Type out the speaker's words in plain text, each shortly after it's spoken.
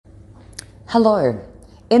Hello.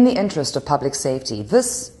 In the interest of public safety,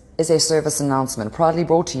 this is a service announcement proudly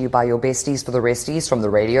brought to you by your besties for the resties from the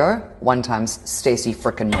radio, one times Stacey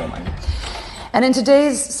frickin' Norman. And in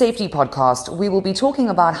today's safety podcast, we will be talking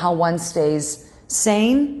about how one stays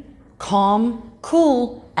sane, calm,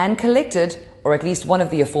 cool, and collected, or at least one of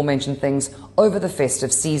the aforementioned things, over the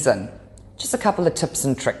festive season. Just a couple of tips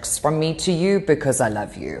and tricks from me to you because I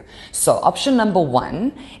love you. So option number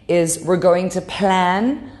one is we're going to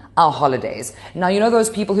plan our holidays. Now, you know those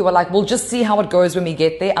people who are like, we'll just see how it goes when we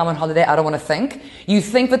get there. I'm on holiday. I don't want to think. You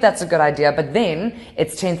think that that's a good idea, but then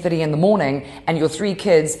it's 10:30 in the morning and your 3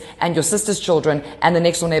 kids and your sister's children and the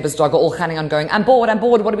next door neighbor's dog are all hunting on going, I'm bored.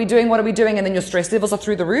 What are we doing? What are we doing? And then your stress levels are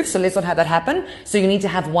through the roof. So let's not have that happen. So you need to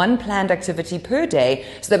have one planned activity per day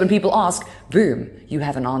so that when people ask, boom, you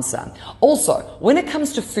have an answer. Also, when it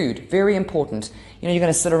comes to food, very important, you're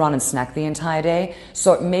going to sit around and snack the entire day.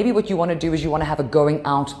 So maybe what you want to do is you want to have a going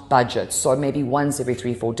out budget. So maybe once every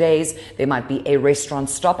 3-4 days, there might be a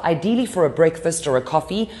restaurant stop, ideally for a breakfast or a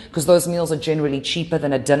coffee, because those meals are generally cheaper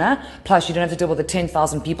than a dinner. Plus, you don't have to deal with the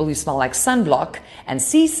 10,000 people who smell like sunblock and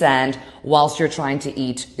sea sand whilst you're trying to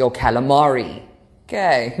eat your calamari.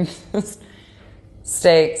 Okay.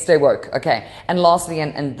 Stay woke. Okay. And lastly,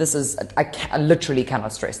 and this is, I literally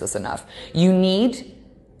cannot stress this enough.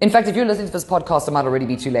 In fact, if you're listening to this podcast, it might already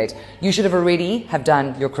be too late. You should have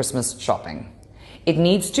done your Christmas shopping. It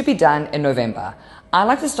needs to be done in November. I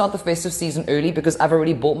like to start the festive season early because I've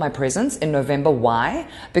already bought my presents in November. Why?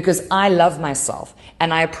 Because I love myself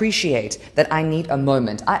and I appreciate that I need a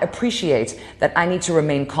moment. I appreciate that I need to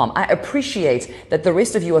remain calm. I appreciate that the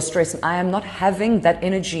rest of you are stressed and I am not having that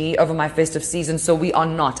energy over my festive season. So we are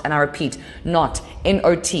not, and I repeat, not,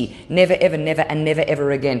 N-O-T, never, ever, never, and never,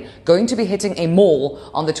 ever again, going to be hitting a mall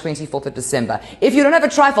on the 24th of December. If you don't have a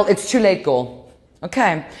trifle, it's too late, girl.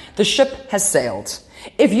 Okay, the ship has sailed.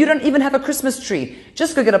 If you don't even have a Christmas tree,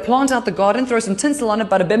 just go get a plant out the garden, throw some tinsel on it,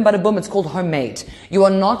 bada bim, bada boom, it's called homemade. You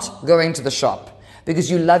are not going to the shop because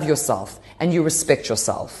you love yourself and you respect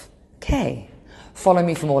yourself. Okay, follow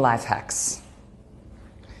me for more life hacks.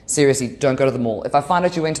 Seriously, don't go to the mall. If I find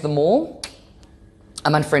out you went to the mall,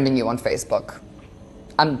 I'm unfriending you on Facebook.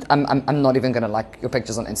 I'm not even going to like your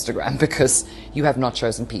pictures on Instagram because you have not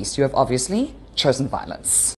chosen peace. You have obviously chosen violence.